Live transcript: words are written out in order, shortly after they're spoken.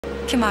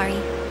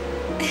Kimari,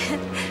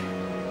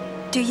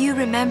 do you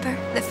remember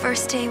the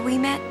first day we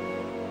met?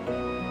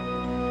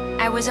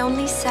 I was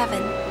only 7.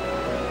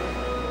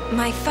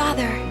 My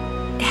father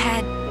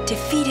had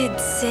defeated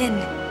sin,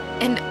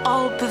 and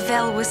all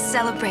Bavel was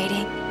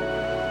celebrating.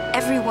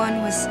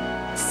 Everyone was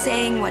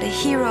saying what a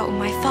hero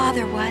my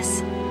father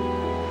was.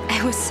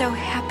 I was so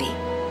happy.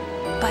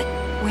 But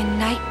when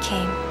night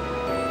came,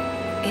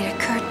 it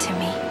occurred to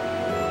me.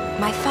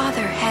 My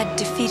father had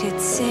defeated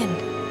sin,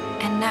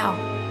 and now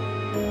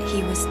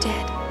he was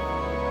dead.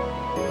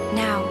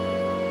 Now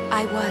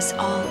I was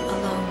all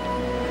alone.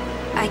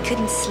 I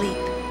couldn't sleep.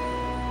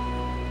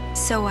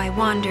 So I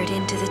wandered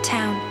into the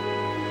town,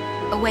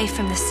 away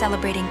from the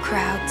celebrating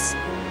crowds.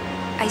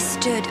 I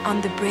stood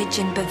on the bridge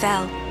in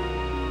Bavel,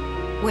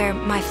 where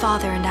my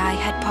father and I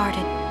had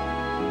parted.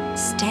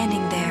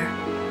 Standing there,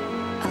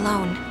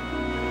 alone,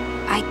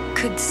 I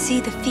could see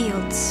the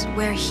fields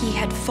where he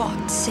had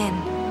fought sin.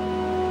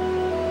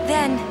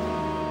 Then,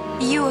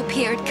 you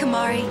appeared,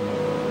 Kimari.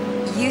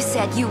 You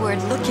said you were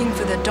looking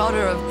for the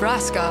daughter of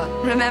Braska,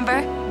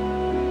 remember?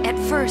 At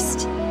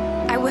first,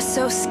 I was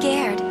so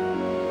scared,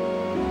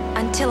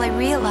 until I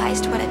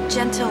realized what a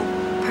gentle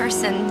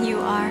person you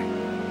are.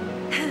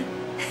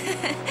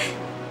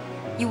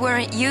 You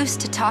weren't used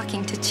to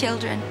talking to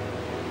children.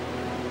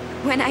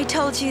 When I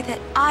told you that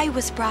I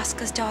was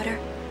Braska's daughter,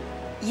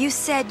 you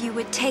said you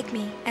would take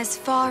me as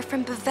far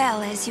from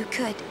Bavel as you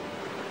could.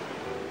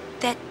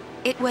 That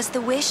it was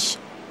the wish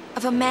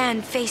of a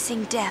man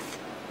facing death.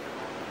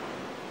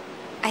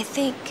 I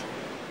think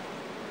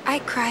I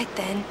cried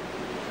then,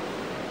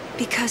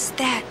 because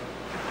that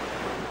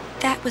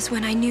was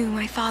when I knew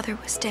my father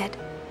was dead,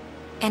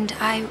 and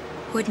I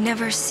would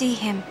never see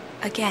him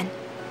again.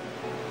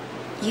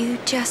 You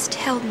just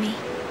held me,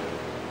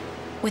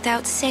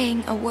 without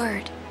saying a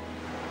word.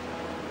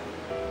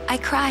 I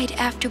cried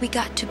after we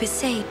got to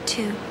Besaid,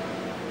 too.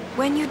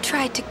 When you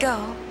tried to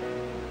go,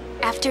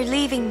 after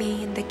leaving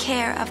me in the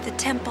care of the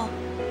temple,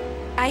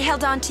 I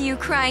held on to you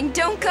crying,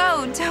 "Don't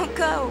go, don't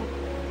go!"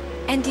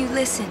 And you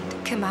listened,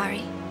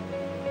 Kimari.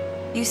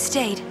 You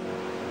stayed.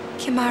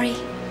 Kimari,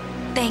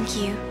 thank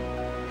you.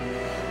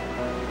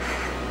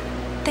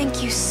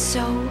 Thank you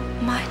so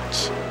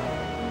much.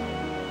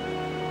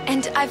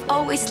 And I've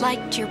always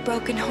liked your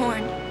broken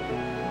horn.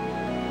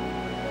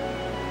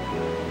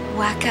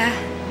 Waka,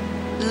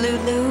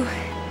 Lulu.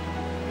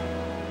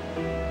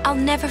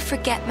 I'll never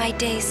forget my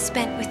days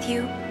spent with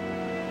you,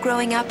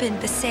 growing up in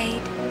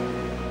Besaid.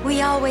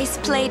 We always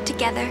played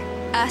together,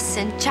 us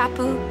and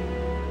Chapu.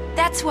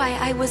 That's why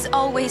I was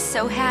always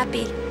so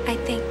happy, I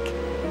think.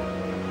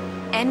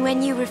 And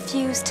when you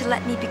refused to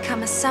let me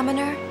become a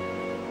summoner,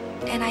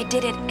 and I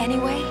did it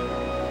anyway,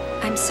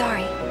 I'm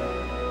sorry.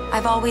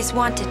 I've always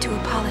wanted to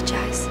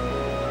apologize.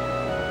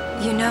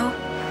 You know,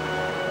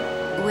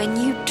 when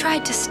you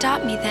tried to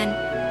stop me then,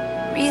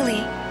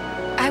 really,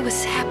 I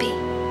was happy.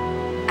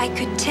 I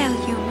could tell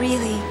you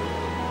really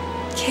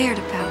cared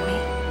about me.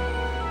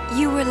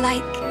 You were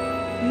like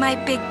my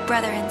big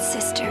brother and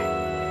sister.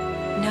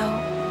 No,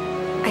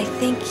 I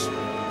think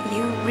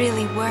you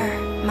really were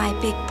my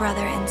big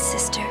brother and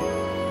sister.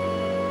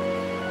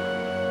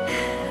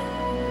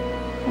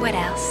 What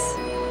else?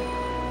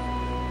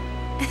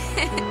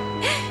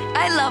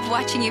 I love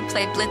watching you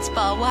play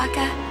blitzball,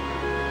 Waka.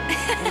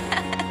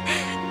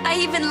 I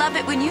even love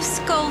it when you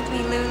scold me,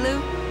 Lulu.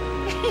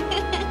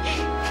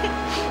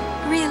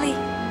 Really.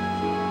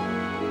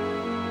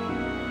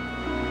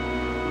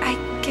 I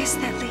guess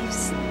that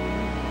leaves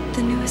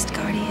the newest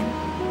guardian.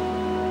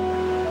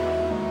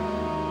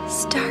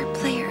 Star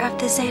player of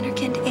the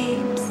Xanarkand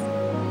Ames.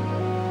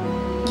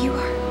 You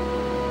are.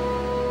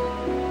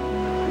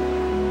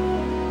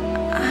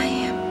 I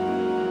am.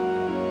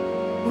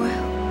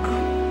 Well,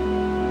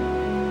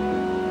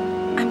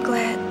 I'm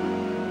glad.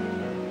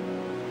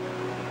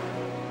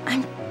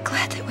 I'm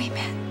glad that we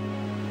met.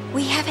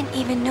 We haven't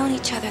even known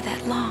each other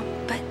that long,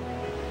 but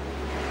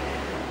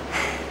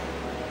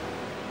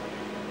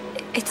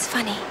it's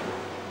funny.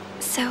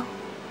 So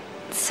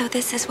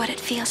this is what it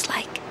feels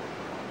like.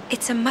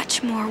 It's a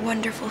much more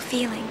wonderful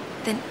feeling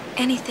than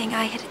anything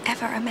I had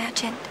ever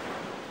imagined.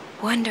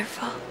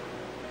 Wonderful.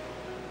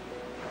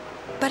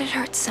 But it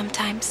hurts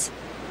sometimes.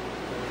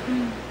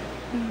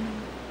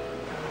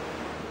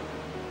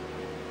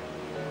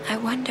 I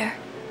wonder.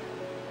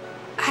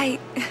 I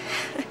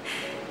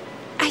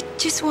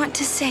just want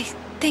to say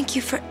thank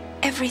you for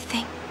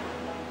everything.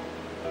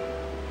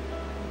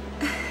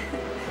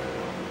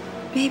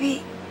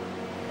 Maybe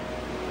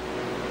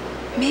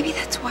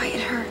that's why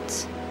it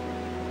hurts.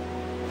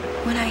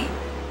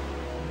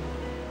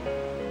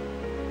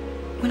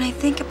 When I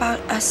think about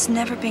us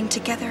never being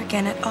together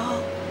again at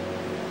all.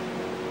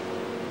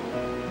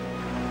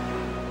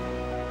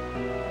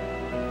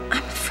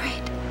 I'm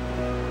afraid.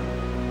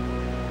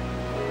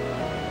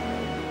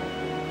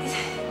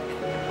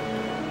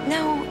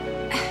 No,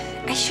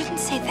 I shouldn't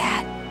say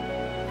that.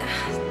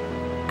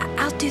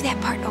 I'll do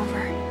that part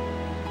over.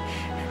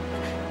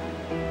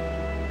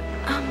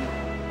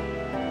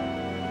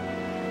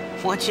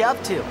 What you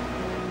up to?